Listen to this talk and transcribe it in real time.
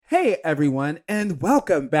Hey everyone, and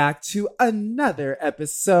welcome back to another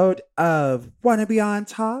episode of Wanna Be on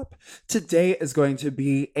Top. Today is going to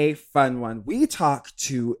be a fun one. We talk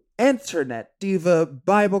to internet diva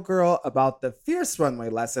Bible girl about the fierce runway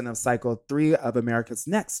lesson of cycle 3 of America's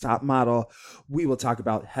Next Top Model. We will talk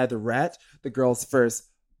about Heatherette, the girl's first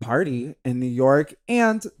party in New York,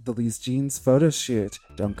 and the Lee's Jeans photo shoot.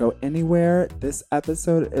 Don't go anywhere. This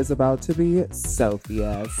episode is about to be so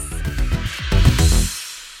fierce.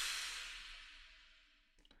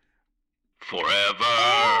 Forever.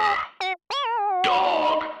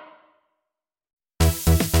 Dog.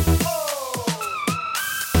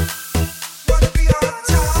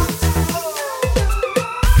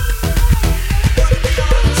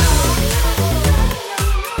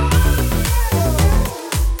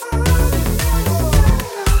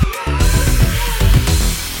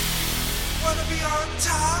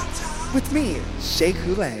 With me, Shea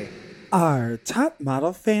Coulee. Are top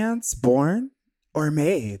model fans born or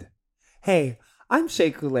made? Hey, I'm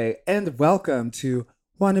Shea Coulee, and welcome to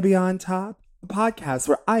Wanna Be on Top, a podcast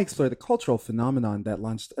where I explore the cultural phenomenon that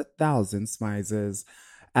launched 1,000 smizes.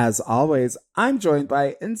 As always, I'm joined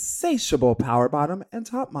by insatiable power bottom and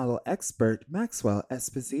top model expert Maxwell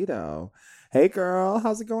Esposito. Hey girl,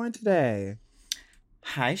 how's it going today?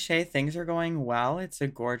 Hi, Shay. Things are going well. It's a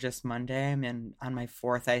gorgeous Monday. on my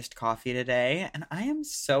 4th iced coffee today, and I am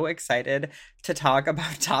so excited to talk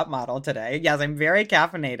about Top Model today. Yes, I'm very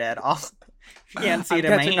caffeinated. You can't see it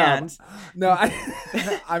in my hands. No,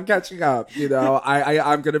 I'm catching up. You know,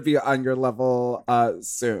 I'm gonna be on your level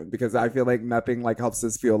soon because I feel like nothing like helps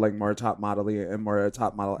us feel like more top model-y and more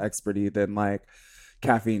top model experty than like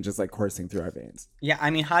caffeine just like coursing through our veins. Yeah, I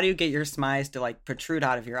mean, how do you get your smize to like protrude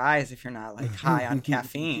out of your eyes if you're not like high on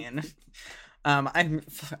caffeine? I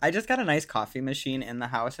just got a nice coffee machine in the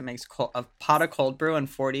house. It makes a pot of cold brew in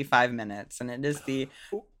 45 minutes, and it is the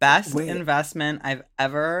best investment I've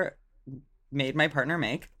ever made my partner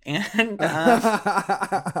make. And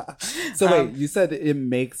so wait, you said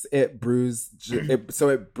it brews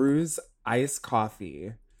iced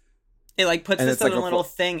coffee. It like puts this in a little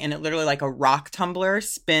thing, and it literally like a rock tumbler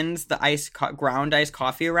spins the ground iced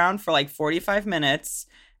coffee around for like 45 minutes,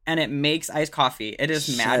 and it makes iced coffee. It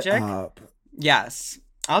is magic. Up. Yes,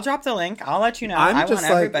 I'll drop the link. I'll let you know. I want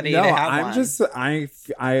everybody to have one.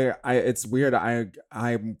 It's weird.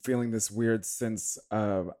 I'm feeling this weird sense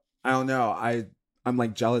of I don't know. I'm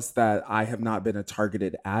like jealous that I have not been a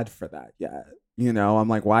targeted ad for that yet. You know, I'm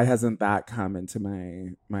like, why hasn't that come into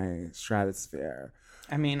my stratosphere?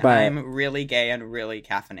 I mean, I'm really gay and really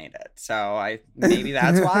caffeinated, so maybe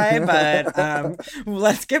that's why. But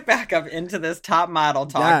let's get back up into this top model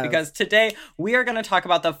talk, because today we are going to talk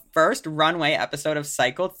about the first runway episode of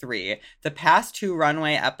Cycle 3. The past 2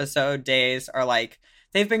 runway episode days are like,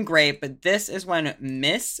 they've been great, but this is when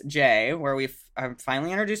Miss J, where we've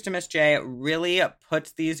finally introduced to Miss J, really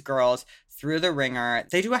puts these girls through the ringer.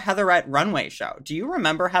 They do a Heatherette runway show. Do you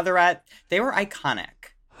remember Heatherette? They were iconic.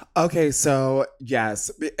 Okay, so yes,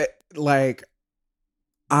 like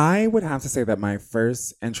I would have to say that my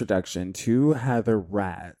first introduction to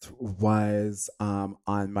Heatherette was on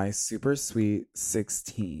my Super Sweet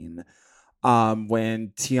 16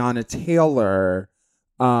 when Tiana Taylor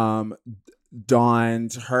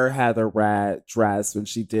donned her Heatherette dress when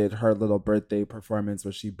she did her little birthday performance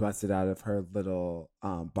where she busted out of her little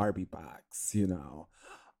Barbie box, you know.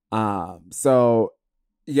 So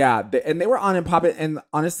yeah, and they were on and popping, and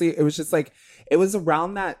honestly, it was just like it was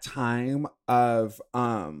around that time of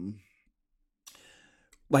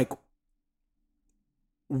like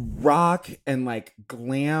rock and like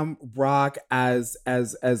glam rock as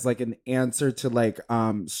like an answer to like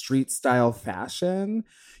street style fashion.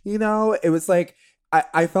 You know, it was like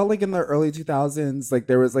I felt like in the early 2000s, like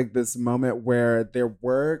there was like this moment where there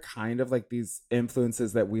were kind of like these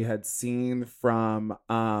influences that we had seen from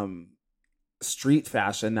street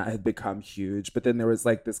fashion that had become huge, but then there was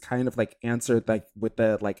like this kind of like answer like with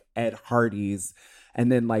the like Ed Hardys,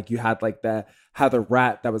 and then like you had like the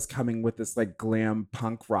Heatherette that was coming with this like glam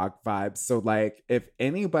punk rock vibe. So like if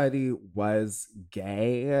anybody was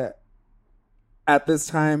gay at this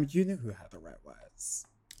time, you knew who Heatherette was.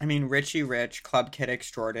 I mean, Richie Rich, club kid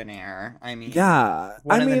extraordinaire. I mean, yeah,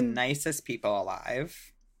 one of the nicest people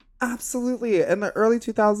alive. Absolutely. In the early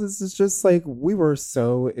 2000s, it's just like we were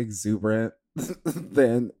so exuberant.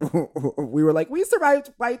 Then we were like, we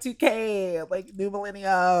survived Y2K, like new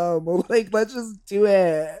millennium, like let's just do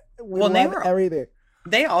it. We love everything.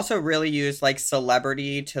 They also really used like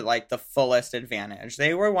celebrity to like the fullest advantage.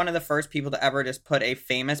 They were one of the first people to ever just put a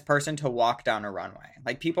famous person to walk down a runway.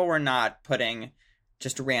 Like people were not putting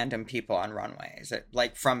just random people on runways,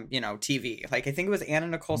 like from, you know, TV. Like, I think it was Anna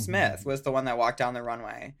Nicole Smith was the one that walked down the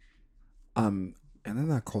runway. Anna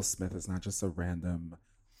Nicole Smith is not just a random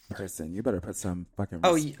person. You better put some fucking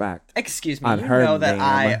respect. Excuse me. On you her know that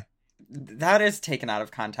name. that is taken out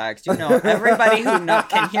of context. You know, everybody who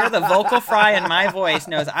can hear the vocal fry in my voice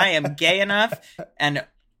knows I am gay enough and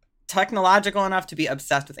technological enough to be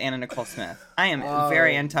obsessed with Anna Nicole Smith. I am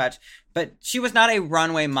very in touch. But she was not a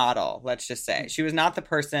runway model, let's just say. She was not the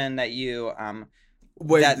person that you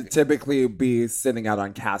would typically be sitting out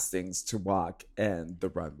on castings to walk in the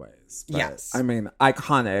runways. But, yes. I mean,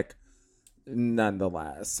 iconic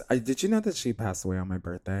nonetheless. Did you know that she passed away on my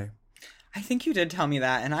birthday? I think you did tell me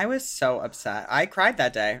that, and I was so upset. I cried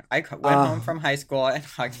that day. I went home from high school and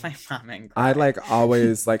hugged my mom and cried.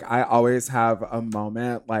 I always have a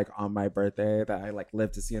moment, like, on my birthday that I, like,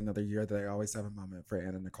 live to see another year, that I always have a moment for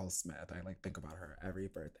Anna Nicole Smith. I, like, think about her every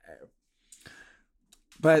birthday.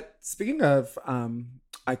 But speaking of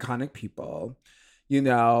iconic people, you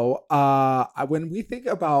know, when we think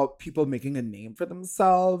about people making a name for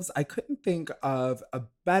themselves, I couldn't think of a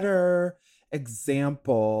better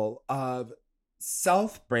example of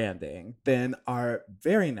self-branding than our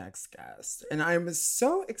very next guest. And I'm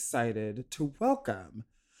so excited to welcome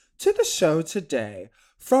to the show today,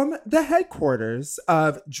 from the headquarters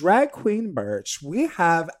of Drag Queen Merch, we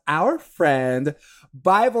have our friend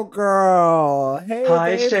Bible Girl. Hey,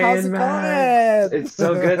 hi, babe, Shane. how's it going? It's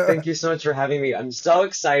so good. Thank you so much for having me. I'm so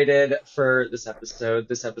excited for this episode.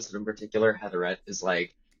 This episode in particular, Heatherette, is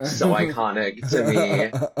like so iconic to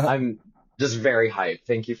me. I'm just very hyped.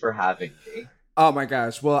 Thank you for having me. Oh my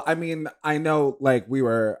gosh. Well, I mean, I know like we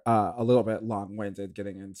were a little bit long-winded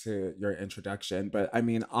getting into your introduction, but I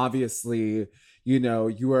mean, obviously, you know,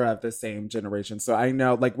 you were of the same generation. So I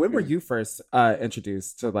know, like, when were you first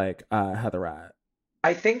introduced to like Heatherette?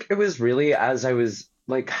 I think it was really as I was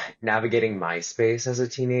like navigating MySpace as a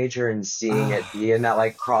teenager and seeing it be in that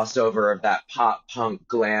like crossover of that pop punk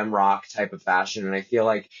glam rock type of fashion. And I feel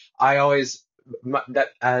like I always that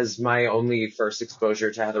as my only first exposure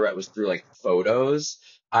to Heatherette was through like photos.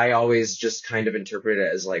 I always just kind of interpreted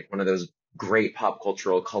it as like one of those great pop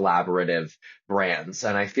cultural collaborative brands.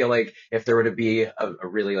 And I feel like if there were to be a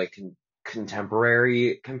really like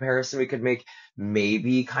contemporary comparison we could make,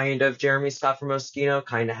 maybe kind of Jeremy Scott from Moschino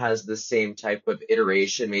kind of has the same type of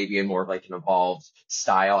iteration, maybe in more of like an evolved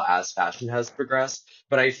style as fashion has progressed.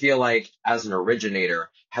 But I feel like as an originator,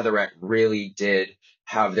 Heatherette really did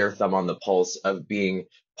have their thumb on the pulse of being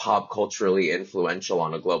pop culturally influential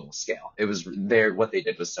on a global scale. It was what they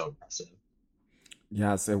did was so impressive.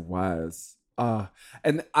 Yes, it was.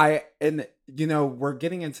 And you know, we're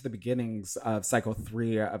getting into the beginnings of cycle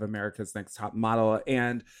 3 of America's Next Top Model,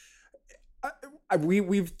 and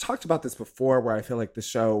we've talked about this before, where I feel like the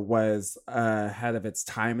show was ahead of its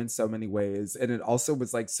time in so many ways, and it also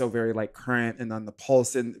was like so very like current and on the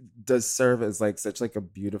pulse, and does serve as like such like a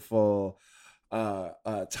beautiful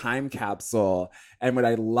time capsule. And what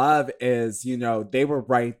I love is, you know, they were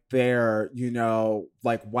right there, you know,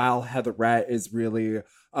 like while Heatherette is really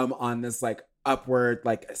on this like upward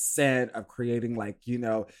like ascent of creating like, you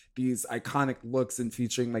know, these iconic looks and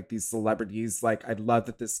featuring like these celebrities. Like, I love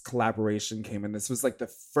that this collaboration came in. This was like the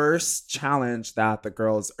first challenge that the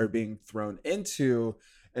girls are being thrown into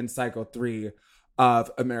in cycle 3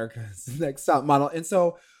 of America's Next Top Model. And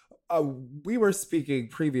so we were speaking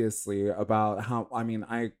previously about how, I mean,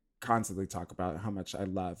 I constantly talk about how much I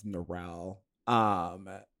love Narelle.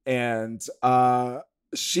 And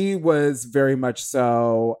she was very much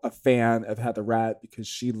so a fan of Heatherette because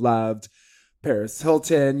she loved Paris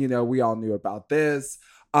Hilton. You know, we all knew about this.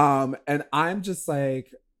 And I'm just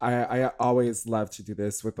like, I always love to do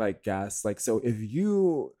this with like guests. Like, so if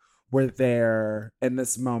you were there in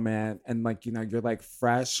this moment and like, you know, you're like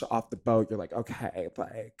fresh off the boat, you're like, okay,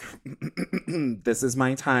 like this is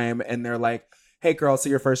my time. And they're like, hey girl, so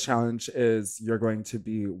your first challenge is you're going to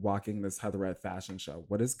be walking this Heatherette fashion show.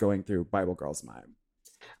 What is going through Bible Girl's mind?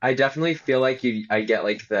 I definitely feel like I get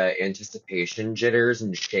like the anticipation jitters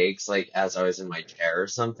and shakes like as I was in my chair or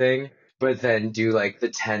something, but then do like the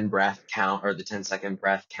 10 breath count or the 10-second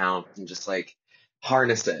breath count and just like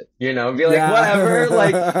harness it, you know, be like, yeah, whatever,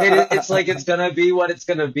 like it's like it's gonna be what it's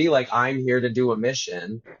gonna be. Like, I'm here to do a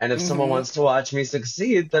mission, and if someone wants to watch me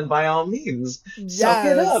succeed, then by all means, suck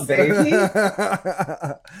it up, baby.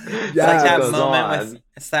 Yes. Like that moment with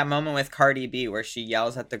It's that moment with Cardi B where she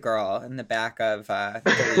yells at the girl in the back of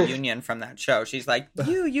the reunion from that show. She's like,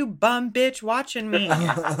 you bum bitch watching me.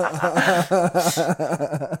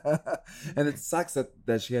 And it sucks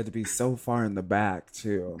that she had to be so far in the back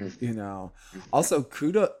too, you know. Also,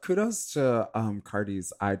 kudos to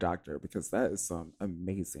Cardi's eye doctor, because that is some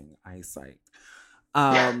amazing eyesight.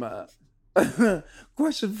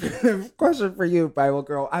 Question for you, Bible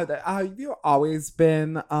girl. Have you always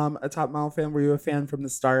been a Top Model fan? Were you a fan from the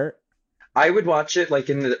start? I would watch it like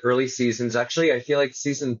in the early seasons. Actually, I feel like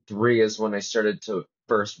season 3 is when I started to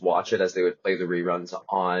first watch it, as they would play the reruns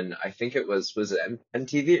on, I think it was it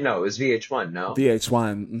MTV? No, it was VH1, no?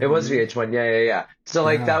 VH1. It was VH1, yeah. So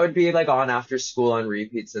like Yeah. that would be like on after school on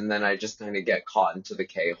repeats, and then I just kind of get caught into the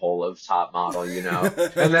K-hole of Top Model, you know?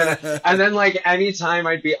 And then like anytime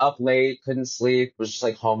I'd be up late, couldn't sleep, was just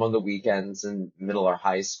like home on the weekends in middle or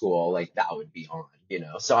high school, like that would be on, you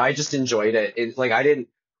know? So I just enjoyed it. It like I didn't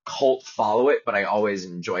cult follow it, but I always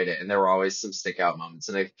enjoyed it, and there were always some stick out moments.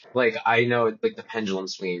 And I know like the pendulum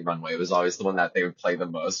swinging runway was always the one that they would play the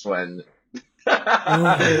most when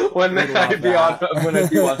when I'd be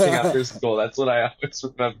watching after school. That's what I always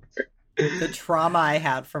remember. The trauma I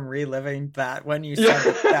had from reliving that when you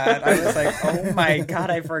said that, I was like, oh my God,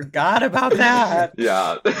 I forgot about that.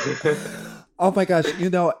 Yeah. Oh my gosh,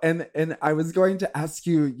 you know, and I was going to ask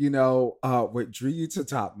you, you know, what drew you to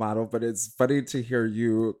Top Model, but it's funny to hear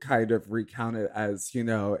you kind of recount it as, you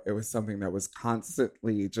know, it was something that was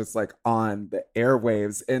constantly just like on the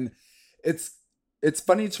airwaves. And it's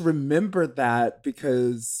funny to remember that,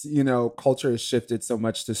 because, you know, culture has shifted so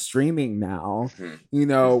much to streaming now, you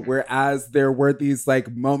know, whereas there were these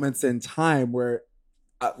like moments in time where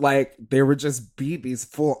like they would just be these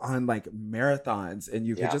full on like marathons, and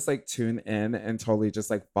you could just like tune in and totally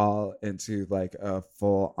just like fall into like a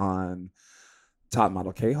full on Top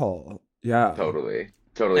Model K-hole. Yeah. Totally.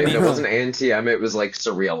 I If mean, it wasn't ANTM, it was like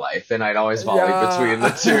Surreal Life, and I'd always volley between the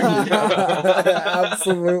two.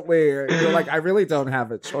 Absolutely. You're like, I really don't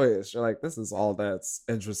have a choice. You're like, this is all that's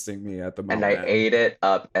interesting me at the moment. And I ate it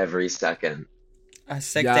up every second. A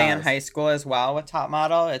sick day in high school as well with Top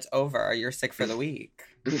Model, it's over. You're sick for the week.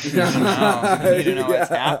 You need to know what's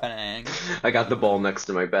happening. I got the bowl next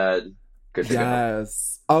to my bed. Good to go.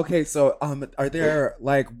 Yes. Okay, so are there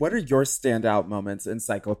like, what are your standout moments in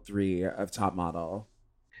cycle 3 of Top Model?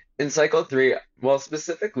 In cycle 3, well,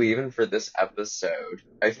 specifically even for this episode,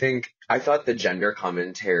 I thought the gender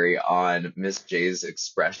commentary on Miss J's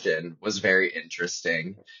expression was very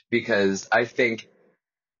interesting, because I think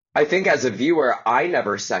as a viewer, I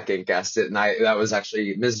never second guessed it, and that was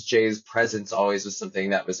actually Ms. J's presence always was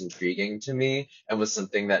something that was intriguing to me, and was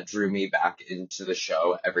something that drew me back into the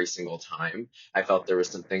show every single time. I felt there was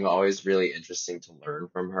something always really interesting to learn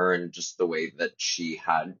from her, and just the way that she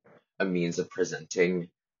had a means of presenting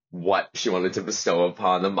what she wanted to bestow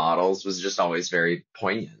upon the models was just always very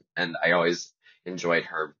poignant, and I always enjoyed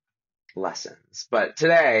her lessons. But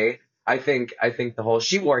today, I think the whole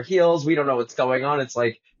she wore heels, we don't know what's going on. It's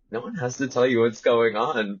like, no one has to tell you what's going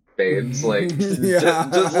on, babes. Like, just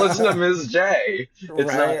listen to Ms. J.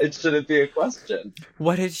 It shouldn't be a question.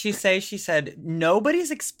 What did she say? She said,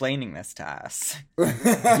 nobody's explaining this to us.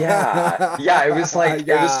 Yeah, it was like,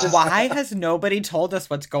 it was just... Why has nobody told us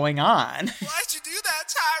what's going on? Why'd you do that,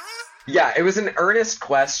 Tyra? Yeah, it was an earnest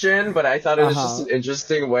question, but I thought it was just an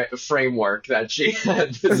interesting framework that she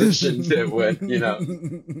had positioned it with, you know.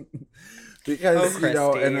 Because, you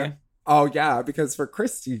know, because for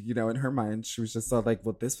Christy, you know, in her mind, she was just so like,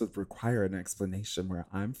 well, this would require an explanation where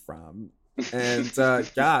I'm from. And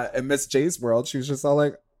in Miss J's world, she was just all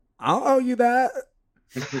like, I'll owe you that.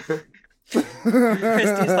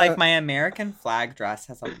 Christy's like, my American flag dress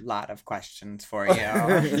has a lot of questions for you.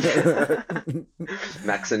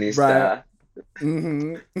 Maxinista. Right.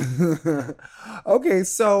 Okay,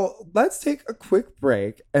 so let's take a quick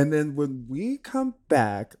break, and then when we come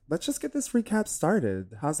back, let's just get this recap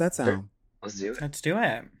started. How's that sound? Sure. Let's do it. Let's do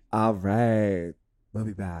it. All right, we'll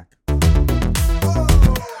be back.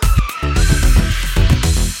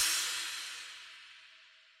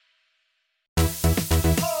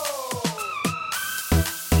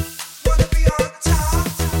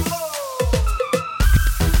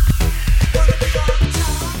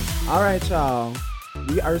 All right, y'all.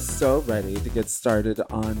 We are so ready to get started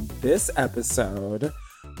on this episode.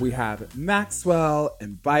 We have Maxwell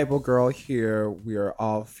and Bible Girl here. We are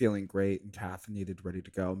all feeling great and caffeinated, ready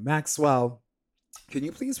to go. Maxwell, can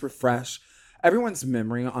you please refresh everyone's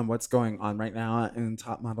memory on what's going on right now in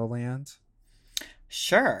Top Model Land?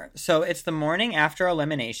 Sure. So it's the morning after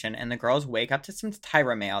elimination, and the girls wake up to some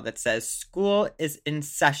Tyra mail that says school is in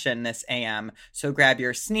session this AM. So grab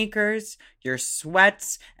your sneakers, your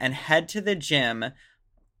sweats, and head to the gym.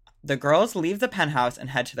 The girls leave the penthouse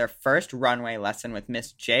and head to their first runway lesson with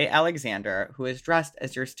Miss J. Alexander, who is dressed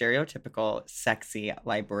as your stereotypical sexy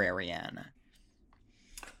librarian.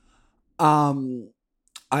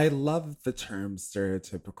 I love the term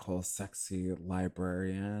stereotypical sexy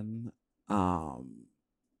librarian. I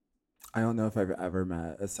don't know if I've ever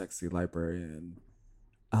met a sexy librarian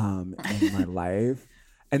in my life.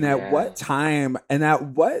 And at what time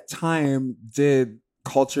did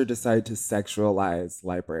culture decide to sexualize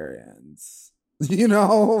librarians? You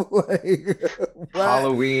know, like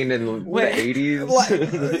Halloween in the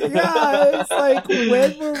 80s. Yeah, it's like,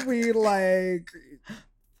 when were we like...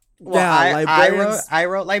 Well, yeah, I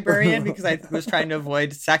wrote librarian because I was trying to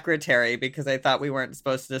avoid secretary because I thought we weren't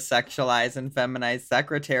supposed to sexualize and feminize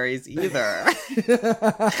secretaries either.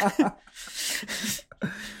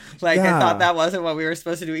 I thought that wasn't what we were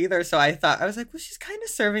supposed to do either. So I was like, well, she's kind of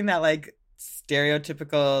serving that like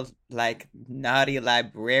stereotypical like naughty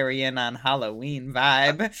librarian on Halloween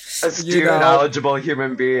vibe. A student-eligible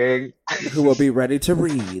human being who will be ready to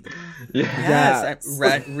read. Yes.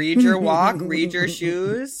 Read your walk, read your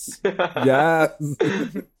shoes. Yes.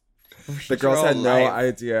 The girls had no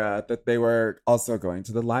idea that they were also going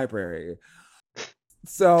to the library.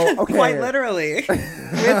 So, okay. Quite literally. With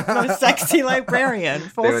the sexy librarian.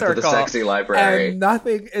 Full they went circle. To the sexy library. And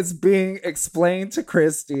nothing is being explained to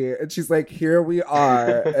Christy. And she's like, here we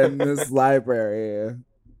are in this library.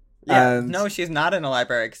 Yeah, and... no, she's not in a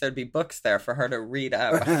library because there'd be books there for her to read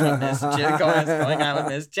up from Miss J. What's going on with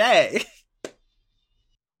Miss J.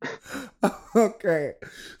 Okay.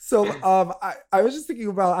 So I was just thinking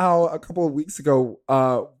about how a couple of weeks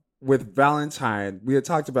ago with Valentine, we had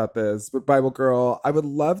talked about this, but Bible Girl, I would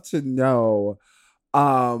love to know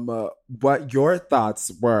what your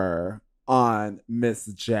thoughts were on Miss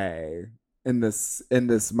J in this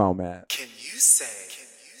moment. Can you say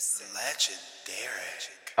legendary?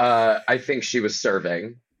 I think she was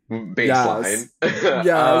serving baseline.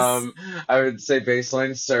 Yes. I would say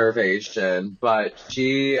baseline servation, but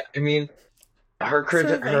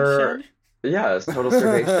her yes, total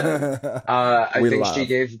servation. I think she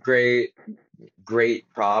gave great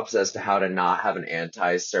props as to how to not have an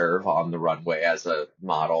anti-serve on the runway as a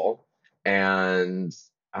model. And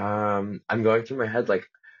I'm going through my head, like,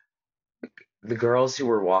 the girls who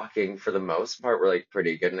were walking for the most part were like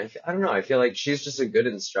pretty good. And I don't know, I feel like she's just a good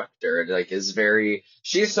instructor. Like,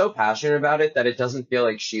 she's so passionate about it that it doesn't feel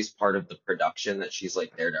like she's part of the production, that she's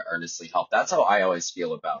like there to earnestly help. That's how I always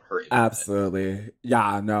feel about her. Absolutely.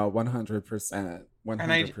 Yeah, no, 100%.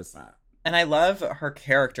 100%. And I love her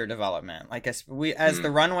character development. Like, as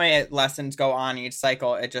the runway lessons go on each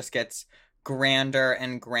cycle, it just gets grander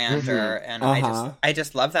and grander. Mm-hmm. And I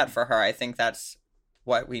just love that for her. I think that's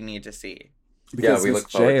what we need to see. Because Miss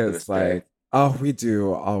J is like, oh, we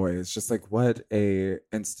do always. Just like, what a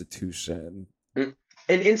institution. An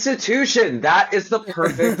institution. That is the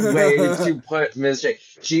perfect way to put Miss J.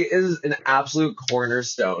 She is an absolute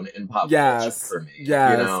cornerstone in pop culture for me.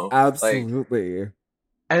 Yes, you know? absolutely.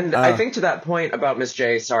 And I think to that point about Miss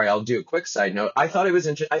J, sorry, I'll do a quick side note. I thought it was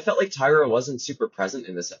interesting. I felt like Tyra wasn't super present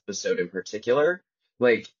in this episode in particular.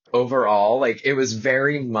 Like, overall, like, it was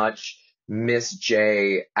very much Miss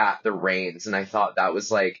J at the reins, and I thought that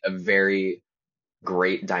was like a very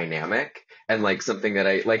great dynamic, and like something that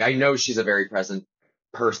I know she's a very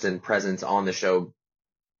presence on the show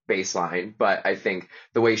baseline, but I think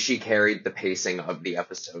the way she carried the pacing of the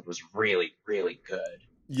episode was really, really good.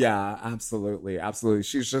 Yeah, absolutely.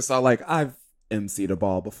 She's just all like, I've emceed a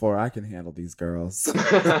ball before, I can handle these girls.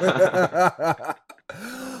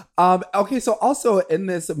 Okay, so also in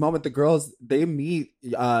this moment, the girls, they meet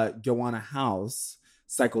Joanna House,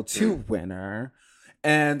 Cycle 2 winner,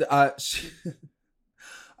 and I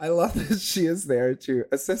love that she is there to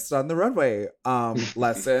assist on the runway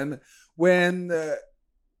lesson when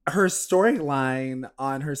her storyline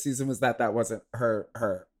on her season was that wasn't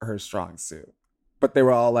her strong suit. But they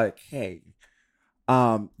were all like, hey,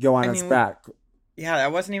 Joanna's back. Yeah,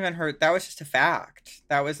 that wasn't even her. That was just a fact.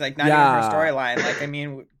 That was like not even her storyline. Like, I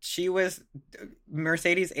mean,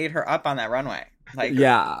 Mercedes ate her up on that runway. Like,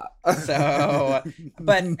 yeah. So,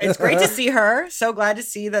 but it's great to see her. So glad to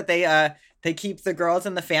see that they keep the girls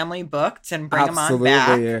in the family booked and bring them on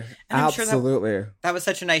back. And Absolutely. Sure that was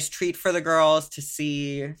such a nice treat for the girls to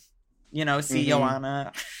see,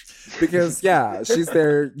 Joanna. Because, she's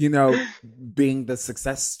there, being the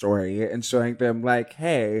success story and showing them like,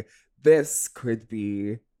 hey, this could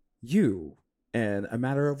be you. in a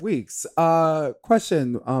matter of weeks.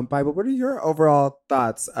 Question, Bible, what are your overall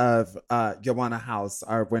thoughts of Joanna House,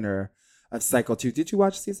 our winner of Cycle 2? Did you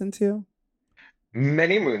watch season 2?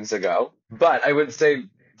 Many moons ago. But I would say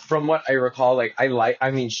from what I recall,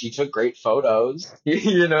 I mean she took great photos.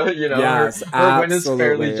 Her Yes, her win is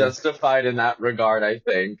fairly absolutely. justified in that regard, I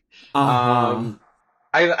think. Uh-huh. Um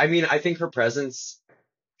I mean I think her presence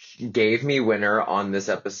gave me winner on this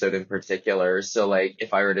episode in particular. So like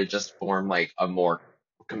if I were to just form like a more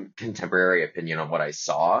contemporary opinion on what I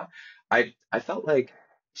saw, I felt like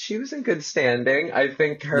she was in good standing. Yeah. I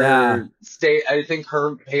think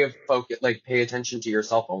her pay attention to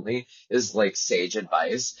yourself only is like sage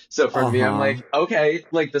advice. So for me, I'm Uh-huh. like, okay,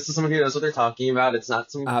 like this is someone who knows what they're talking about. It's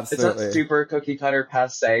not Absolutely. super cookie cutter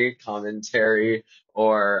passe commentary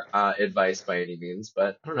or advice by any means,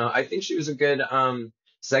 but I don't know. I think she was a good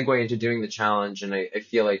segue into doing the challenge, and I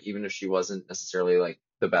feel like even if she wasn't necessarily like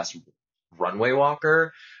the best runway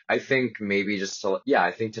walker, I think maybe just to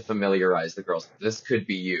I think to familiarize the girls, this could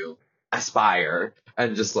be you. Aspire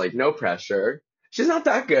and just like no pressure. She's not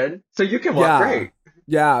that good, so you can walk Yeah. great.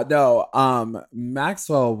 Yeah, no.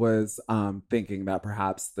 Maxwell was thinking that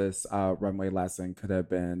perhaps this runway lesson could have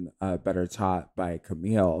been better taught by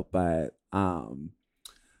Camille, but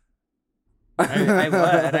I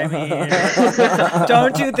would. I mean,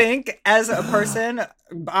 don't you think, as a person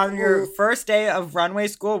on your first day of runway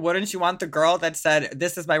school, wouldn't you want the girl that said,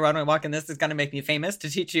 "This is my runway walk and this is going to make me famous," to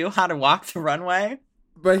teach you how to walk the runway?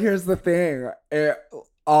 But here's the thing.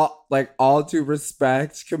 All due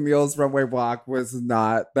respect, Camille's runway walk was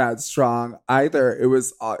not that strong either. It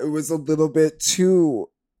was a little bit too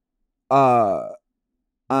uh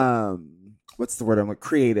what's the word I'm like,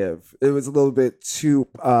 creative. It was a little bit too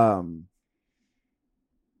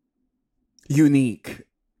unique,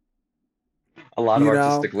 A lot of you know?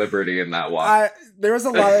 artistic liberty in that walk. There was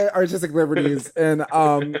a lot of artistic liberties in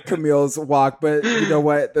Camille's walk, but you know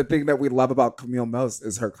what? The thing that we love about Camille most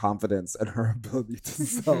is her confidence and her ability to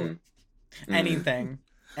sell. Mhm. Mhm. Anything.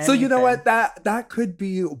 So you know Anything. what? That could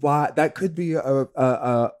be why, that could be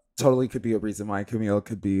a totally could be a reason why Camille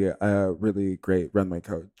could be a really great runway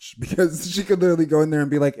coach, because she could literally go in there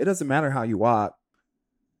and be like, it doesn't matter how you walk,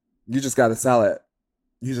 you just got to sell it.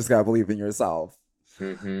 You just got to believe in yourself.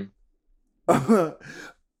 Mhm.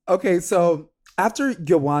 Okay, so after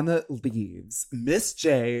Joanna leaves, Miss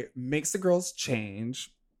J makes the girls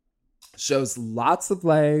change, shows lots of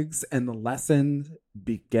legs, and the lesson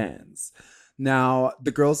begins. Now,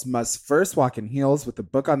 the girls must first walk in heels with a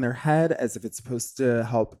book on their head as if it's supposed to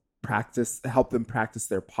help them practice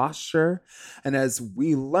their posture. And as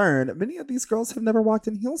we learn, many of these girls have never walked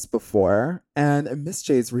in heels before, and Miss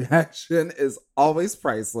J's reaction is always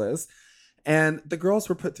priceless. And the girls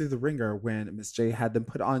were put through the ringer when Miss J had them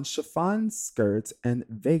put on chiffon skirts and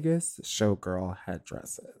Vegas showgirl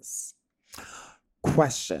headdresses.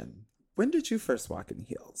 Question: when did you first walk in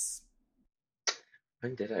heels?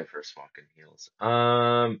 When did I first walk in heels?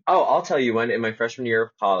 Oh, I'll tell you when, in my freshman year of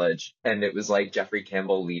college, and it was like Jeffrey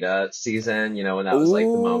Campbell Lita season, when that was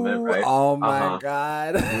like the moment, Ooh, right? oh my Uh-huh.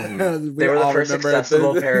 God. They We were the all first remember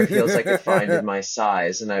accessible pair of heels I could find in the. my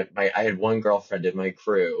size, and I had one girlfriend in my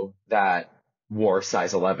crew that wore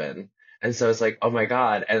size 11, and so it's like, oh my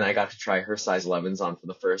God, and I got to try her size 11s on for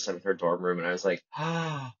the first time in her dorm room, and I was like,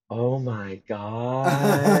 oh my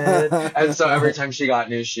God, and so every time she got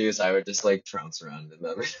new shoes, I would just like trounce around in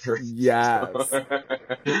them. Yes.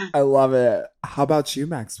 I love it. How about you,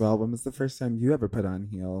 Maxwell? When was the first time you ever put on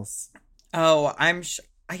heels? Oh, I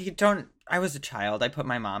don't. I was a child. I put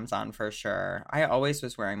my mom's on for sure. I always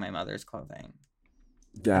was wearing my mother's clothing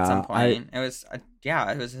at some Yeah, point. It was,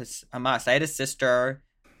 yeah, it was a must. I had a sister.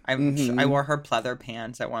 I Mhm. wore her pleather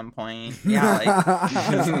pants at one point. Yeah,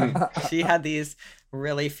 like she had these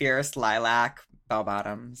really fierce lilac bell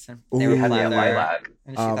bottoms, and they We were had the Ooh. pleather, lilac.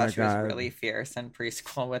 and she Oh thought my she was God. really fierce in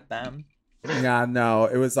preschool with them. Yeah, no,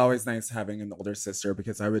 it was always nice having an older sister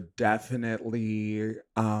because I would definitely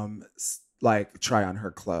like try on her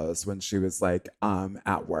clothes when she was like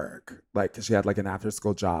at work. Like 'cause she had like an after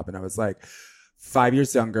school job, and I was like 5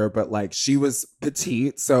 years younger, but like she was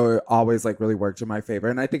petite, so it always like really worked in my favor.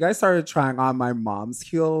 And I think I started trying on my mom's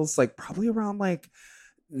heels like probably around like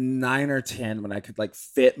 9 or 10, when I could like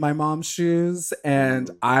fit my mom's shoes. And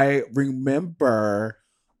Mm. I remember,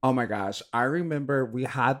 oh my gosh, I remember we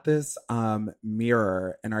had this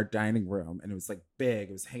mirror in our dining room, and it was like big.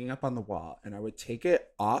 It was hanging up on the wall, and I would take it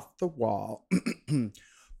off the wall,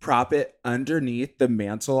 prop it underneath the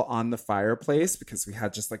mantle on the fireplace, because we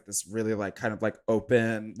had just like this really like kind of like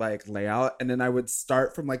open like layout. And then I would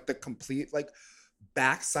start from like the complete like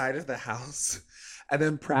back side of the house and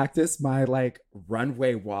then practice my like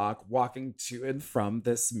runway walk, walking to and from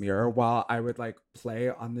this mirror while I would like play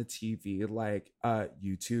on the TV like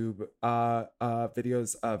YouTube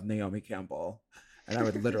videos of Naomi Campbell. And I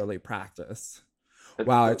would literally practice.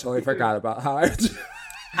 Wow, I totally forgot about how I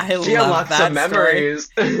She unlocked some memories.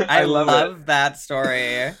 I love that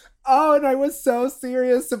story. Oh, and I was so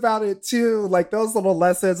serious about it too. Like those little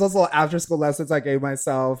lessons, those little after school lessons I gave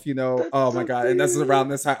myself, you know. Oh my God. And this is around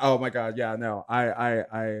this time. Oh my God. Yeah, no.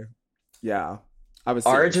 Yeah. I was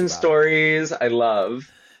Origin stories. I love.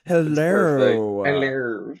 Hello.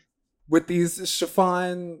 Hello. With these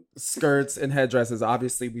chiffon skirts and headdresses,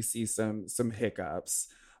 obviously we see some hiccups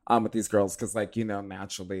with these girls because, like, you know,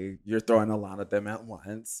 naturally you're throwing a lot of them at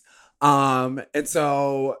once. And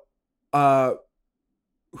so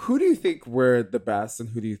who do you think were the best and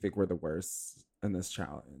who do you think were the worst in this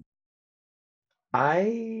challenge?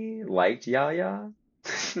 I liked Yaya.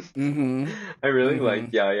 Mm-hmm. I really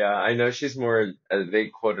liked Yaya. I know she's more, they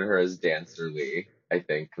quoted her as dancerly, I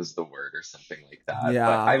think was the word or something like that.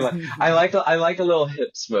 Yeah. But I like a little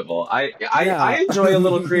hip swivel. I enjoy a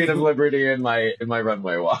little creative liberty in my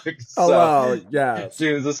runway walks. So Hello, yes.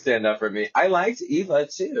 she was a stand up for me. I liked Eva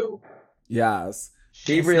too. Yes.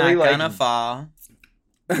 She It's really not like gonna fall.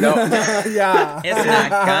 no. Yeah. It's not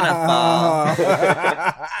gonna fall.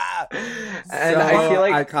 And So I feel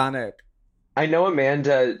like iconic. I know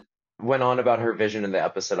Amanda went on about her vision in the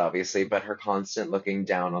episode, obviously, but her constant looking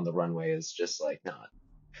down on the runway is just like not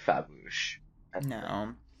faboosh.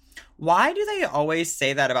 No. Why do they always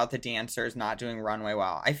say that about the dancers not doing runway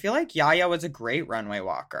well? I feel like Yaya was a great runway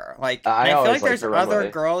walker. Like, I and I feel always like liked there's her other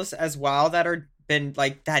runway. girls as well that are been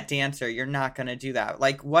like, that dancer, you're not gonna do that.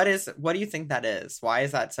 Like, what do you think that is? Why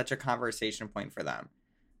is that such a conversation point for them?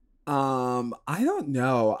 I don't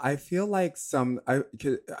know. I feel like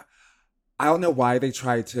I don't know why they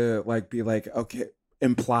try to like be like, okay,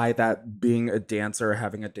 imply that being a dancer or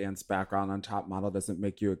having a dance background on Top Model doesn't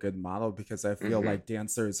make you a good model, because I feel like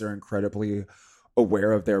dancers are incredibly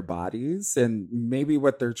aware of their bodies, and maybe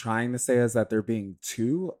what they're trying to say is that they're being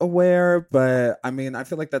too aware, but I mean, I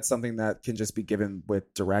feel like that's something that can just be given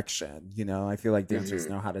with direction, you know. I feel like dancers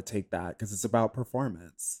know how to take that because it's about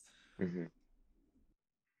performance. Mm-hmm.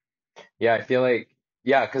 Yeah, I feel like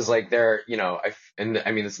because like they're and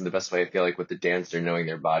I mean this is the best way. I feel like with the dancer knowing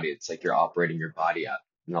their body, it's like you're operating your body at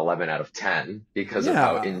an 11 out of 10 because of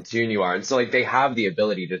how in tune you are, and so like they have the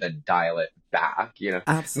ability to then dial it back. You know,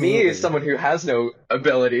 Absolutely. me as someone who has no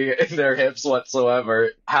ability in their hips whatsoever,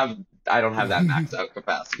 I don't have that maxed out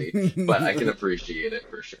capacity, but I can appreciate it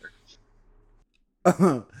for sure.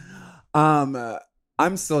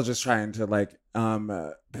 I'm still just trying to like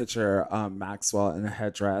picture Maxwell in a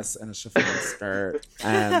headdress and a chiffon skirt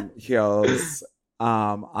and heels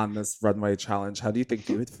on this runway challenge. How do you think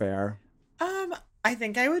you would fare? I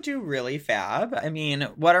think I would do really fab. I mean,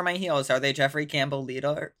 what are my heels? Are they Jeffrey Campbell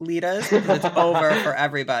Litas? Because it's over for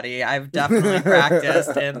everybody. I've definitely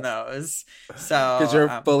practiced in those. So Because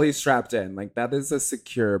you're fully strapped in. Like, that is a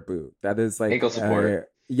secure boot. That is like Ankle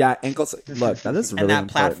support. Yeah, ankles. Look, that is really and that important.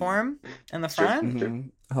 platform in the front,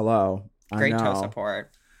 Mhm. Hello. great I toe know.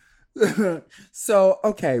 support. So,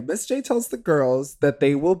 okay, Miss J tells the girls that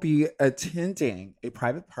they will be attending a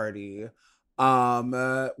private party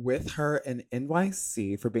with her in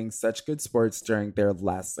NYC for being such good sports during their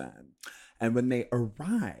lesson. And when they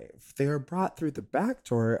arrive, they are brought through the back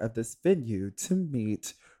door of this venue to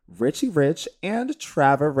meet Richie Rich and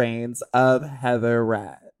Trevor Raines of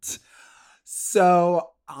Heatherette.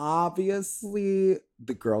 So obviously,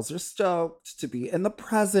 the girls are stoked to be in the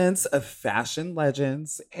presence of fashion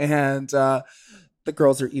legends, and the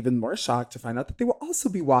girls are even more shocked to find out that they will also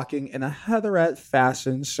be walking in a Heatherette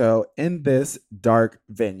fashion show in this dark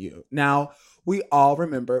venue. Now, we all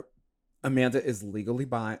remember Amanda is legally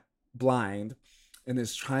blind and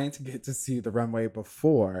is trying to get to see the runway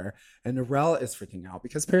before, and Narelle is freaking out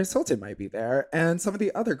because Paris Hilton might be there, and some of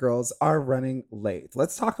the other girls are running late.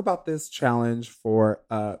 Let's talk about this challenge for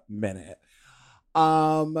a minute.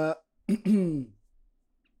 I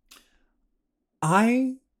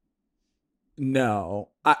know.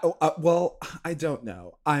 Well, I don't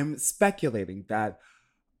know. I'm speculating that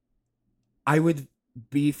I would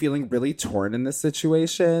be feeling really torn in this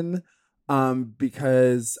situation,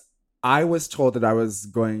 because I was told that I was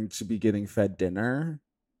going to be getting fed dinner,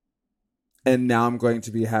 and now I'm going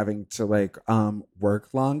to be having to like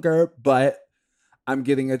work longer, but I'm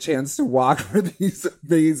getting a chance to walk for these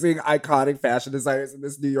amazing iconic fashion designers in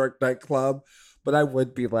this New York nightclub. But I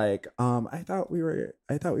would be like, I thought we were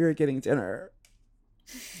getting dinner.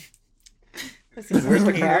 This is Where's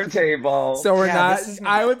the weird. crab table? So we're Yeah, not. this is-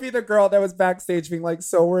 I would be the girl that was backstage being like,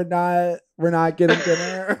 "So we're not getting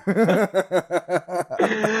dinner."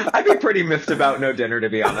 I'd be pretty miffed about no dinner, to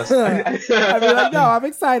be honest. I'd be like, "No, I'm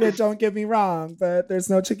excited. Don't get me wrong, but there's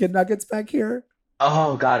no chicken nuggets back here."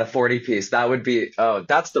 Oh God, a 40-piece. That would be. Oh,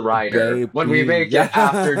 that's the rider Baby, when we make yeah. it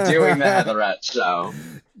after doing the Heatherette show.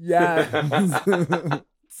 Yeah.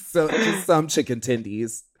 So just some chicken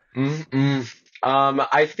tendies. Mm-mm.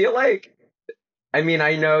 I feel like. I mean,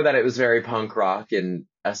 I know that it was very punk rock in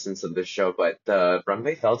essence of the show, but the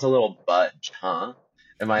runway felt a little budge, huh?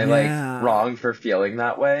 Am I Yeah. like wrong for feeling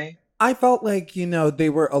that way? I felt like, they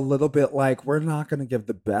were a little bit like, we're not going to give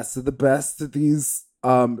the best of the best to these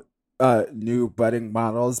new budding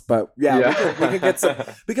models, but yeah. We could get some,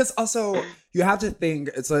 because also you have to think,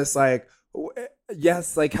 it's just like,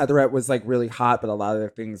 yes, like Heatherette was like really hot, but a lot of the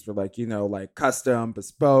things were like, like custom,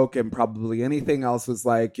 bespoke, and probably anything else was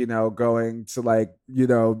like, going to like,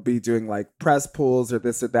 be doing like press pulls or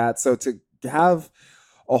this or that. So to have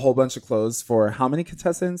a whole bunch of clothes for how many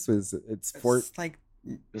contestants it's like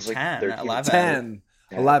It was like 10, 13. 11. 10,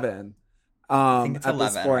 Yeah. 11. I think it's At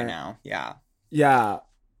this 11 point. right now. Yeah. Yeah.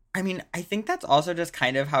 I mean, I think that's also just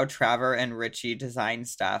kind of how Trevor and Richie design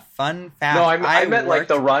stuff. Fun fact. No, I meant like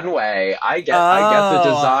the runway. I get the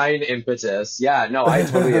design impetus. Yeah, no, I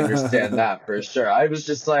totally understand that for sure. I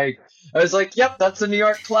was like, yep, that's a New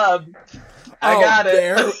York club. I got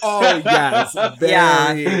it. Yes. Very,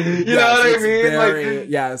 Yeah. You know what I it's mean? very-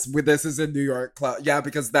 yes. This is a New York club. Yeah,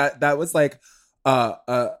 because that was like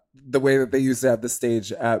the way that they used to have the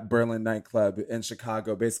stage at Berlin nightclub in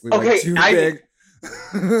Chicago. Basically, Okay, like too big.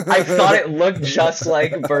 I thought it looked just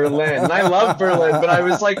like Berlin. And I love Berlin, but I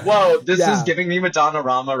was like, whoa, this is giving me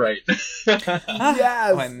Madonna-rama right Yes.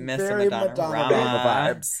 Oh, I miss the very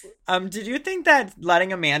Madonna-rama. vibes. Did you think that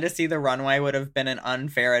letting Amanda see the runway would have been an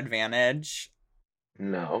unfair advantage?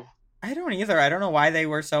 No. I don't either. I don't know why they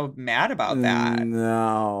were so mad about that.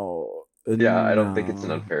 No. Yeah, I don't think it's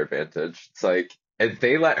an unfair advantage. It's like, if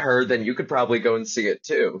they let her, then you could probably go and see it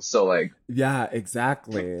too. So like, Yeah,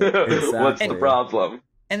 exactly. what's the problem?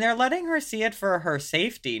 And they're letting her see it for her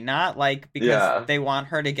safety, not like because Yeah. they want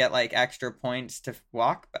her to get like extra points to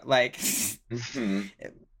walk. Like, Mhm.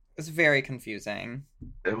 it was very confusing.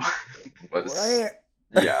 It was, Right?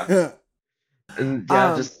 yeah. And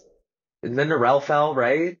yeah, and then Narelle fell,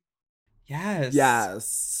 right? Yes.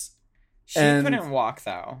 Yes. She And- couldn't walk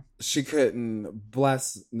though. She couldn't.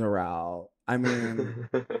 Bless Narelle. I mean,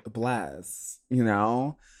 bless, in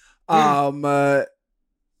the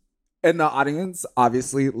audience,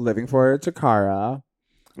 obviously living for Takara.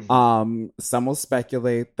 Some will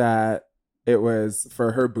speculate that it was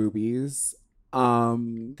for her boobies.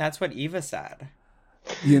 That's what Eva said.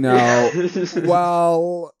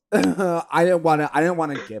 Well, I didn't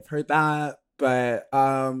want to give her that, but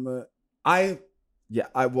no. I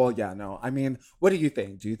mean, what do you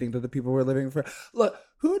think? Do you think that the people were living for? Look,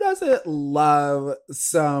 who doesn't love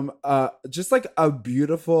some just like a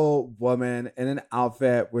beautiful woman in an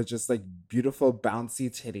outfit with just like beautiful bouncy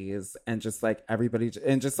titties and just like everybody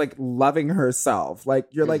and just like loving herself? Like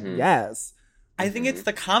you're like, yes. I think it's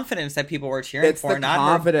the confidence that people were cheering It's for, the not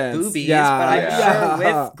confidence. her boobies. Yeah. But I'm Yeah.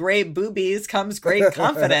 sure with great boobies comes great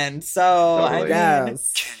confidence. So Totally.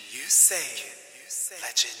 Yes. Can you say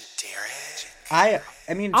legendary? I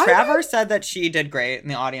mean, I Trevor said that she did great, and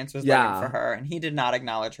the audience was Yeah. looking for her, and he did not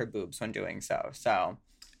acknowledge her boobs when doing so. So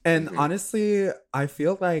And honestly, I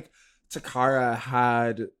feel like Takara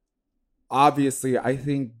had obviously, I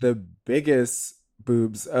think, the biggest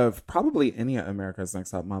boobs of probably any America's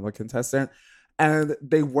Next Top Model contestant. And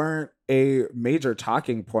they weren't a major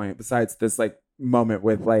talking point besides this like moment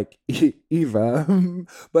with like Eva.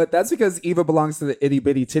 But that's because Eva belongs to the itty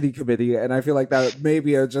bitty titty committee. And I feel like that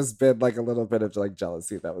maybe had just been like a little bit of like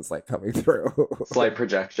jealousy that was like coming through. Slight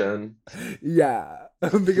projection. Yeah,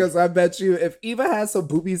 because I bet you if Eva had some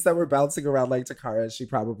boobies that were bouncing around like Takara, she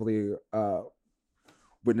probably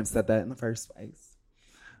wouldn't have said that in the first place.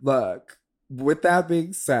 Look, with that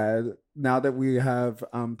being said, now that we have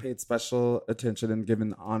paid special attention and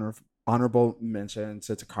given honorable mention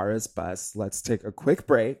to Takara's bust, let's take a quick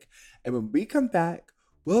break. And when we come back,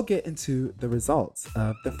 we'll get into the results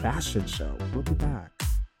of the fashion show. We'll be back.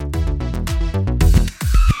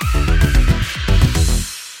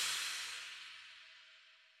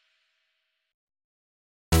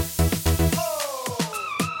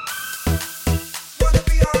 Wanna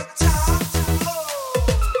be on top?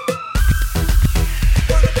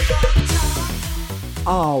 Wanna be on top?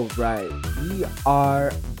 All right, we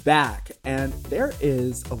are back, and there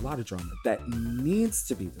is a lot of drama that needs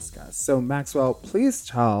to be discussed. So, Maxwell, please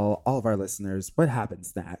tell all of our listeners what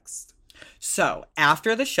happens next. So,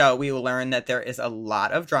 after the show, we will learn that there is a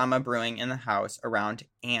lot of drama brewing in the house around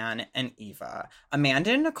Anne and Eva.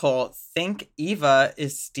 Amanda and Nicole think Eva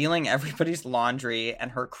is stealing everybody's laundry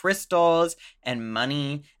and her crystals and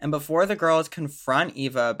money. And before the girls confront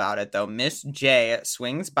Eva about it, though, Miss J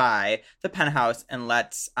swings by the penthouse and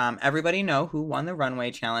lets everybody know who won the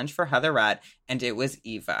runway challenge for Heatherette, and it was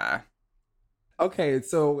Eva. Okay,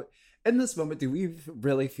 so in this moment, do we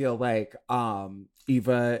really feel like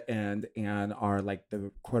Eva and Anne are like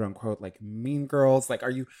the quote unquote like mean girls? Like, are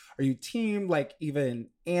you team like Eva and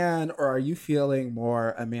Anne, or are you feeling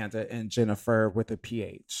more Amanda and Jennifer with a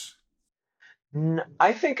PH?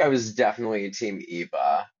 I think I was definitely Team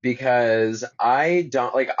Eva because I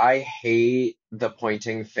don't like I hate the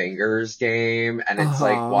pointing fingers game, and it's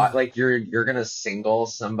like Uh-huh. what like you're gonna single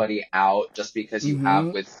somebody out just because you have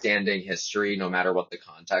Mm-hmm. withstanding history no matter what the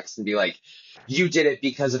context, and be like you did it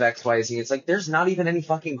because of XYZ. It's like there's not even any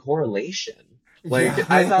fucking correlation. Like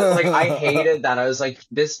I thought like I Yeah. hated that. I was like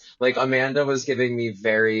this like Amanda was giving me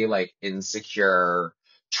very like insecure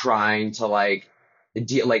trying to like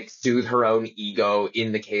soothe her own ego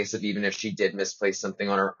in the case of even if she did misplace something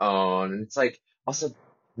on her own. And it's like also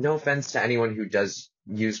no offense to anyone who does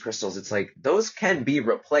use crystals. It's like those can be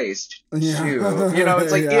replaced too. You know,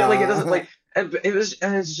 it's Yeah. like yeah, like it doesn't Yeah. like and it was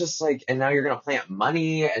and it's just like and now you're gonna plant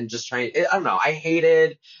money and just trying. I don't know. I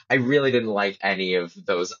really didn't like any of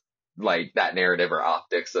those like that narrative or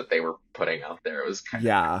optics that they were putting out there. It was kind of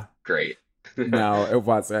not Yeah. great. No, it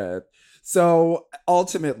wasn't. So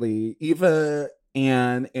ultimately, Eva,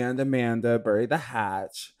 Anne, and Amanda bury the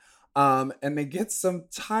hatch. And they get some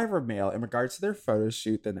Tyra mail in regards to their photo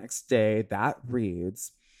shoot the next day that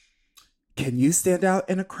reads, "Can you stand out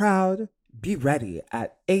in a crowd? Be ready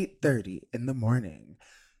at 8:30 in the morning."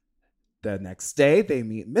 The next day, they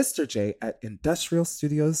meet Mr. J at Industrial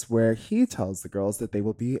Studios, where he tells the girls that they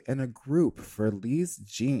will be in a group for Lee's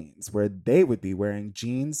Jeans, where they would be wearing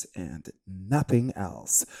jeans and nothing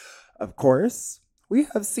else. Of course, we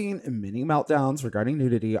have seen many meltdowns regarding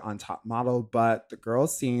nudity on Top Model, but the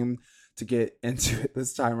girls seem to get into it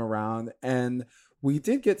this time around. And we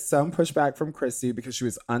did get some pushback from Chrissy because she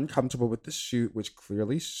was uncomfortable with the shoot, which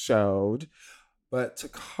clearly showed. But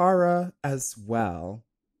Takara as well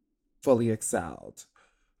fully excelled.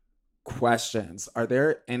 Questions. Are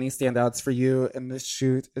there any standouts for you in this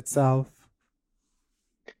shoot itself?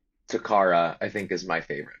 Takara, I think, is my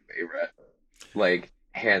favorite. Like,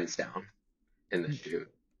 hands down in the shoot.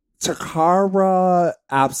 Takara,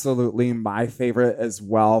 absolutely my favorite as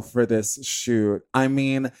well for this shoot. I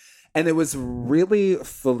mean, and it was really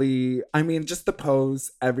fully, I mean, just the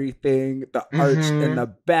pose, everything, the arch in Mm-hmm. the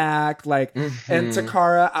back, like, and Mm-hmm.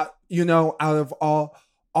 Takara, out of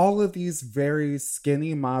all of these very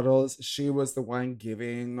skinny models, she was the one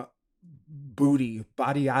giving body The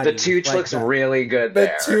yaddy Tooch like looks that. really good The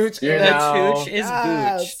there. Tooch You is The Tooch know? is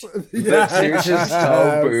yes, booched. The Tooch is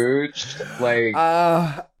so yes. booched.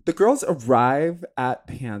 Like, The girls arrive at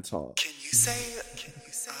Pantel. Can you say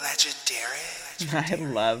legendary? I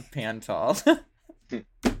love Pantel.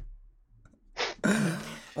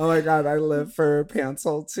 Oh my god, I live for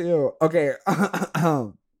Pantel too. Okay.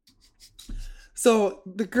 So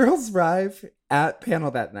the girls arrive at panel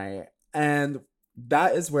that night, and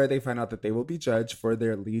that is where they find out that they will be judged for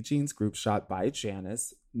their Lee Jeans group shot by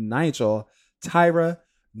Janice, Nigel, Tyra,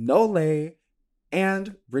 Nole,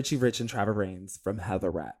 and Richie Rich and Trevor Raines from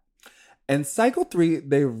Heatherette. In cycle 3,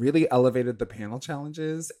 they really elevated the panel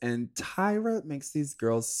challenges, and Tyra makes these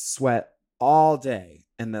girls sweat all day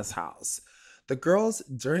in this house. The girls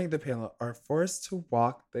during the panel are forced to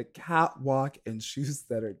walk the catwalk in shoes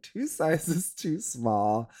that are 2 sizes too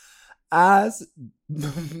small. As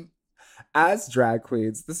as drag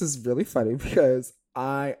queens, this is really funny because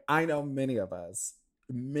I know many of us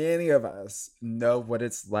know what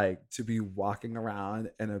it's like to be walking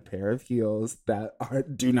around in a pair of heels that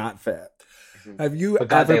do not fit. Have you but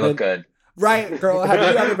God, ever they look been good. right, girl? Have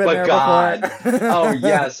you ever been But there God. before? Oh,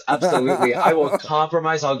 yes, absolutely. I will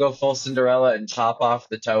compromise. I'll go full Cinderella and chop off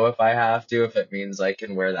the toe if I have to, if it means I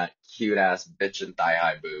can wear that cute ass bitch and thigh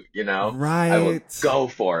high boot, you know? I will Right. go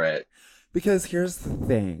for it. Because here's the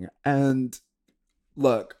thing, and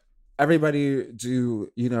look, everybody do,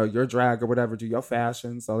 your drag or whatever, do your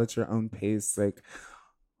fashions all at your own pace. Like,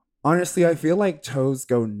 honestly, I feel like toes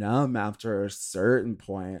go numb after a certain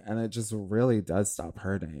point, and it just really does stop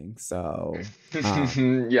hurting. So,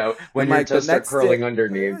 Yo, when and your like the toes start next curling day,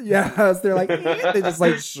 underneath. yes, they're like, they just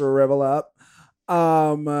like shrivel up.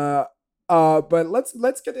 Um, uh, but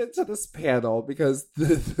let's get into this panel because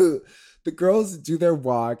the girls do their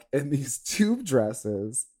walk in these tube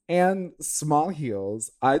dresses and small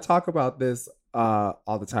heels. I talk about this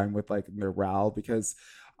all the time with like Narelle, because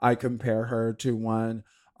I compare her to one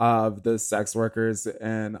of the sex workers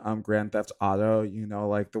in Grand Theft Auto, you know,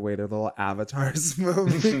 like the way the little avatars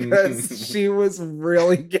move, because she was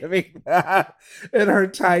really giving that in her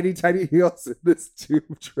tiny, tiny heels in this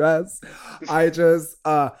tube dress. I just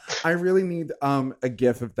I really need a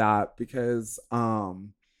gif of that, because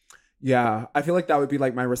yeah, I feel like that would be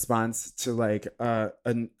like my response to like a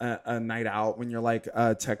night out when you're like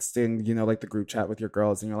texting, you know, like the group chat with your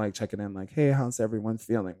girls, and you're like checking in, like, hey, how's everyone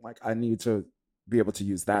feeling? Like, I need to be able to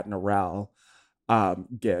use that Narelle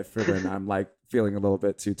gif for when I'm like feeling a little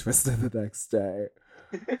bit too twisted the next day.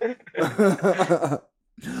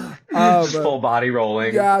 Just full body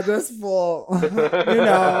rolling. Yeah, just full, you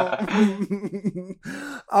know.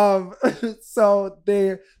 So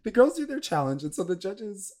the girls do their challenge, and so the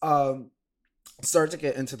judges start to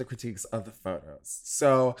get into the critiques of the photos.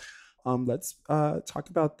 So let's talk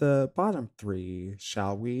about the bottom three,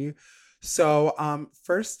 shall we? So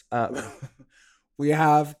first up, we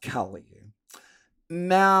have Kelly.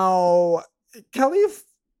 Now, Kelly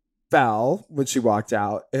fell when she walked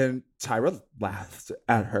out, and Tyra laughed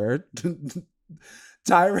at her.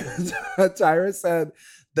 Tyra said,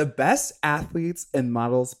 "The best athletes and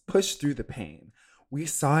models push through the pain. We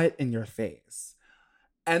saw it in your face."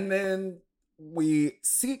 And then we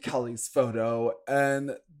see Kelly's photo,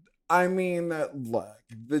 and I mean, look,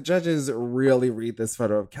 the judges really read this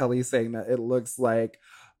photo of Kelly, saying that it looks like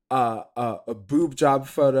a boob job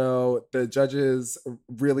photo. The judges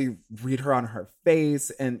really read her on her face,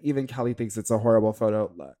 and even Kelly thinks it's a horrible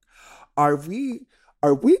photo. Look, are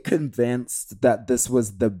we convinced that this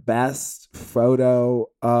was the best photo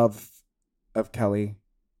of Kelly?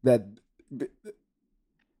 That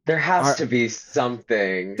there has to be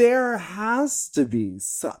something. There has to be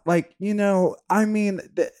some, like, you know, I mean,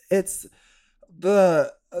 it's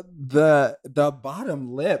the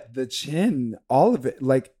bottom lip, the chin, all of it,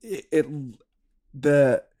 like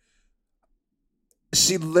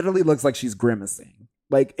she literally looks like she's grimacing.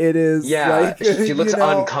 Like, it is, yeah, like, she looks you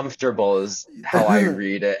know, uncomfortable is how I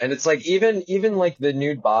read it. And it's like even like the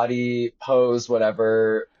nude body pose,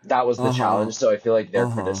 whatever, that was the challenge. So I feel like their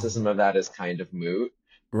criticism of that is kind of moot.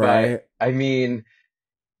 Right. But I mean,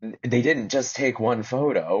 they didn't just take one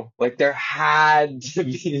photo. Like, there had to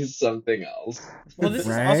be something else. Well, this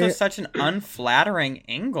is also such an unflattering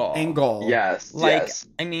angle. Yes. Like, yes.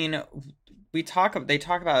 I mean, they talk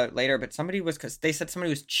about it later, but they said somebody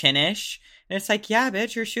was chinnish, and it's like, yeah,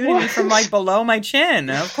 bitch, you're shooting me from like below my chin.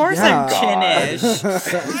 Of course I'm chinnish.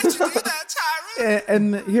 Why'd you do that, Tyra?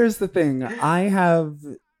 And here's the thing. I have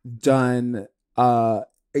done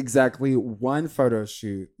exactly one photo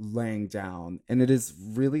shoot laying down, and it is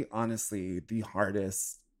really, honestly, the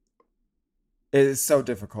hardest. It is so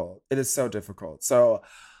difficult. So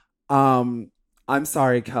I'm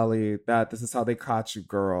sorry, Kelly, that this is how they caught you,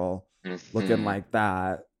 girl, looking like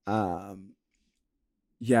that.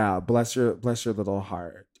 Yeah, bless your little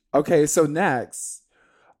heart. Okay, so next,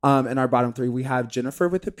 in our bottom three, we have Jennifer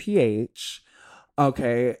with a PH.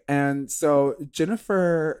 Okay, and so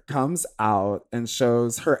Jennifer comes out and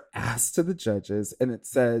shows her ass to the judges, and it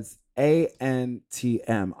says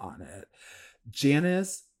ANTM on it.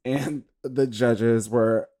 Janice and the judges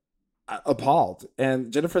were appalled,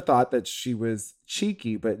 and Jennifer thought that she was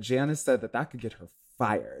cheeky, but Janice said that could get her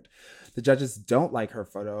fired. The judges don't like her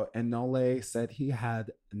photo, and Nole said he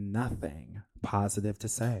had nothing positive to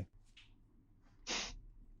say.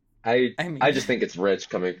 I just think it's rich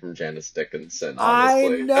coming from Janice Dickinson,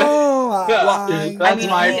 honestly. I know. That's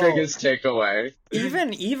my biggest takeaway.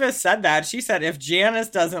 Even Eva said that. She said, if Janice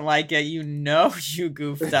doesn't like it, you know you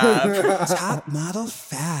goofed up. Top model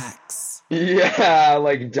facts. Yeah,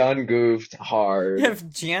 like done goofed hard. If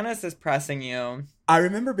Janice is pressing you. I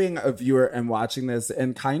remember being a viewer and watching this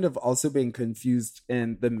and kind of also being confused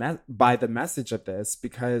by the message of this,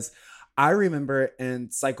 because I remember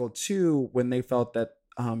in cycle 2 when they felt that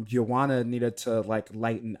Joanna needed to like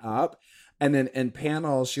lighten up, and then in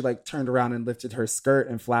panel she like turned around and lifted her skirt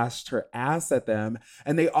and flashed her ass at them,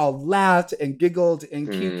 and they all laughed and giggled and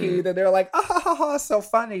kikied, and they're like, ah, ha, ha, ha, so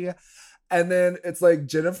funny. And then it's like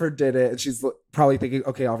Jennifer did it, and she's probably thinking,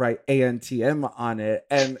 okay, I'll write ANTM on it,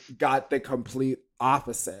 and got the complete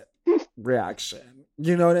opposite reaction.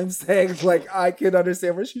 You know what I'm saying? Like, I can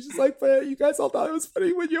understand where she's just like, but you guys all thought it was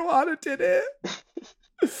funny when Joanna did it.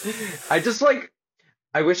 I just like,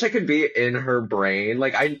 I wish I could be in her brain.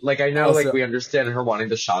 I know Also, we understand her wanting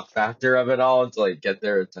the shock factor of it all to like get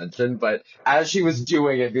their attention, but as she was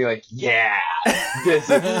doing it, be like, this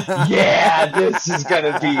is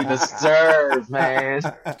gonna be the serve, man.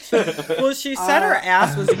 Well, she said her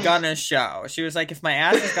ass was gonna show. She was like, if my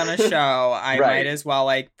ass is gonna show, I might as well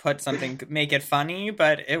like put something, make it funny,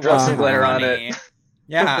 but it Drop some wasn't glitter funny. on it.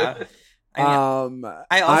 Yeah. I mean,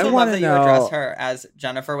 I also love that you address her as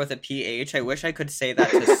Jennifer with a PH. I wish I could say that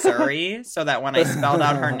to Suri so that when I spelled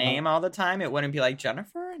out her name all the time, it wouldn't be like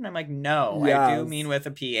Jennifer. And I'm like, no, I do mean with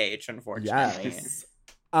a PH, unfortunately. Yes.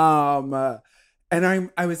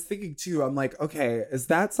 And I was thinking too, I'm like, okay, is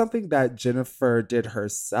that something that Jennifer did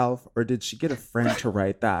herself, or did she get a friend to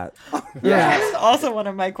write that? Yeah, that's also one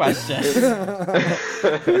of my questions.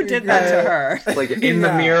 Who did that to her? Like in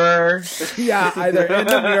the mirror? Yeah, either in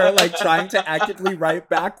the mirror, like trying to actively write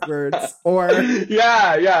backwards, or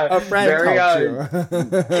a friend very helped you.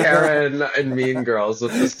 Karen and Mean Girls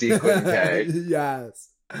with the sequin K. Yes.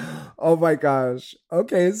 Oh my gosh.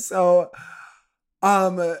 Okay, so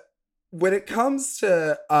when it comes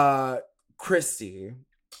to Christy,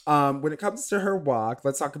 when it comes to her walk,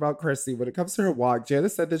 let's talk about Christy. When it comes to her walk,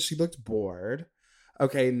 Janice said that she looked bored.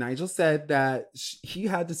 Okay, Nigel said that he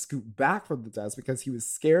had to scoot back from the desk because he was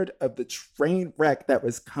scared of the train wreck that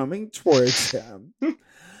was coming towards him.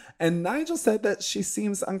 And Nigel said that she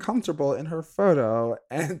seems uncomfortable in her photo.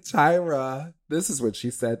 And Tyra, this is what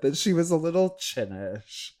she said, that she was a little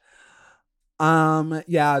chinnish.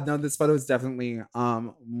 This photo is definitely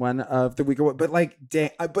one of the weaker ones, but like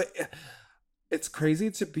but it's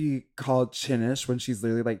crazy to be called chinnish when she's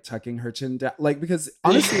literally like tucking her chin down, like, because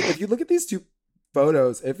honestly if you look at these two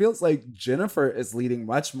photos, it feels like Jennifer is leading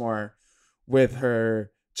much more with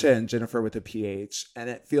her chin, Jennifer with a PH,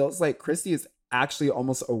 and it feels like Christy is actually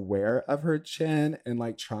almost aware of her chin and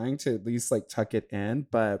like trying to at least like tuck it in,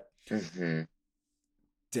 but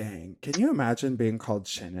dang, can you imagine being called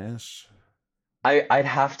chinnish? I'd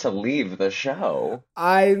have to leave the show.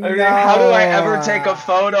 I know. I mean, how do I ever take a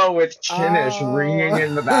photo with chinnish ringing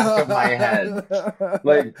in the back of my head?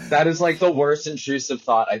 Like, that is like the worst intrusive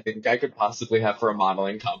thought I think I could possibly have for a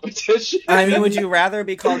modeling competition. I mean, would you rather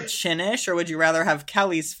be called chinnish, or would you rather have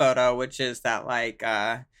Kelly's photo, which is that like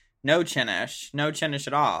no chinnish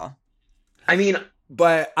at all? I mean,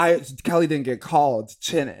 but Kelly didn't get called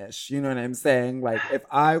chinnish. You know what I'm saying? Like,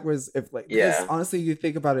 because honestly, you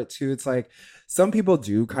think about it too. It's like some people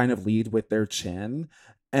do kind of lead with their chin,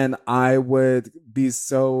 and I would be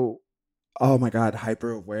so, oh my God,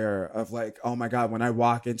 hyper aware of like, oh my God, when I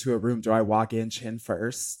walk into a room, do I walk in chin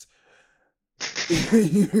first?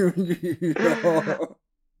 You know?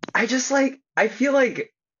 I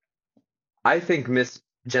think Miss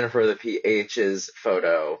Jennifer the PH's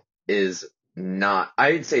photo is not,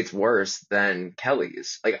 I'd say it's worse than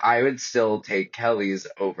Kelly's. Like, I would still take Kelly's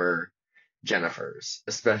over Jennifer's,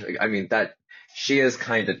 especially, I mean, that she is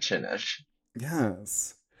kind of chinnish.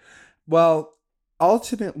 Yes. Well,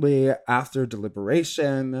 ultimately, after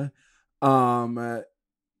deliberation, it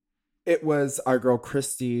was our girl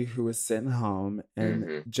Christy who was sitting home,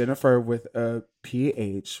 and Jennifer with a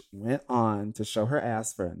PH went on to show her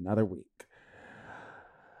ass for another week.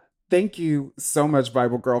 Thank you so much,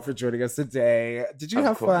 Bible Girl, for joining us today. Did you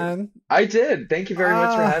have fun? I did. Thank you very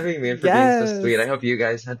much for having me and for being so sweet. I hope you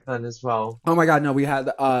guys had fun as well. Oh my God, no, we had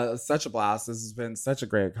such a blast. This has been such a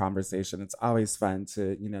great conversation. It's always fun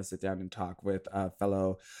to, sit down and talk with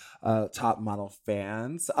fellow top model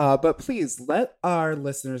fans. But please let our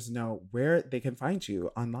listeners know where they can find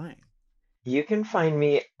you online. You can find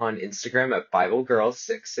me on Instagram at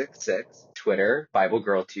BibleGirl666, Twitter,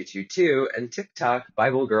 BibleGirl222, and TikTok,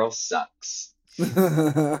 BibleGirlSucks.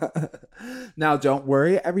 Now, don't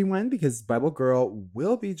worry, everyone, because Bible Girl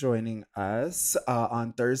will be joining us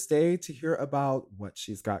on Thursday to hear about what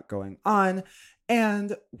she's got going on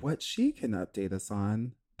and what she can update us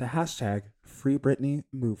on, the hashtag Free Britney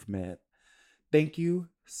movement. Thank you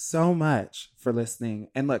so much for listening.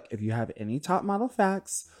 And look, if you have any top model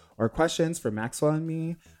facts or questions for Maxwell and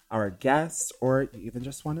me, our guests, or you even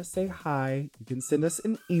just want to say hi, you can send us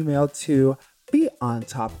an email to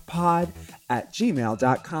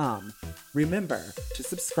beontoppod@gmail.com. Remember to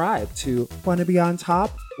subscribe to Wanna Be On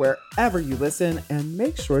Top wherever you listen, and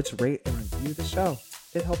make sure to rate and review the show.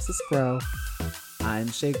 It helps us grow. I'm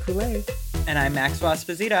Shea Coulee. And I'm Maxwell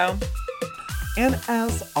Esposito. And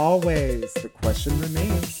as always, the question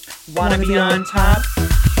remains, Wanna be on top? Wanna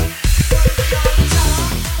be on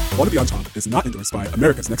top? Wanna Be on Top is not endorsed by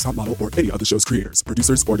America's Next Top Model or any of the show's creators,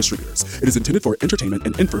 producers, or distributors. It is intended for entertainment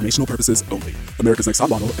and informational purposes only. America's Next Top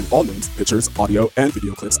Model and all names, pictures, audio, and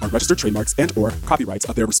video clips are registered trademarks and or copyrights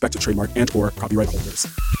of their respective trademark and or copyright holders.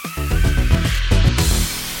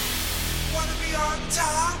 Wanna be on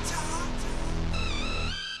top?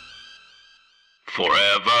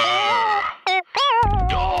 Forever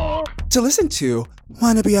Dog. To listen to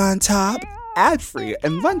Wanna Be on Top ad-free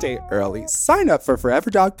and Monday early, sign up for Forever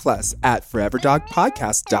Dog Plus at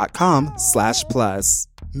foreverdogpodcast.com/plus.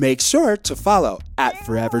 Make sure to follow at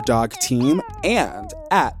Forever Dog Team and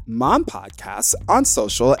at Mom Podcasts on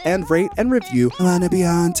social and rate and review Wanna Be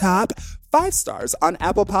on Top 5 stars on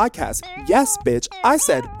Apple Podcasts. Yes, bitch, I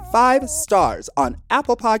said 5 stars on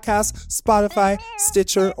Apple Podcasts, Spotify,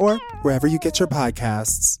 Stitcher, or wherever you get your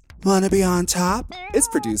podcasts. Wanna Be on Top It's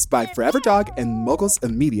produced by Forever Dog and Moguls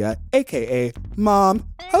of Media, aka Mom.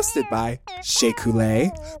 Hosted by Shea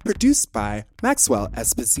Coulee. Produced by Maxwell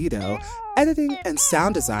Esposito. Editing and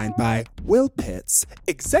sound design by Will Pitts.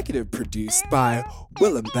 Executive produced by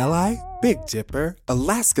Willem Belli, Big Dipper,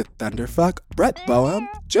 Alaska Thunderfuck, Brett Boehm,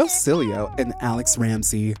 Joe Cilio, and Alex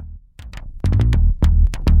Ramsey.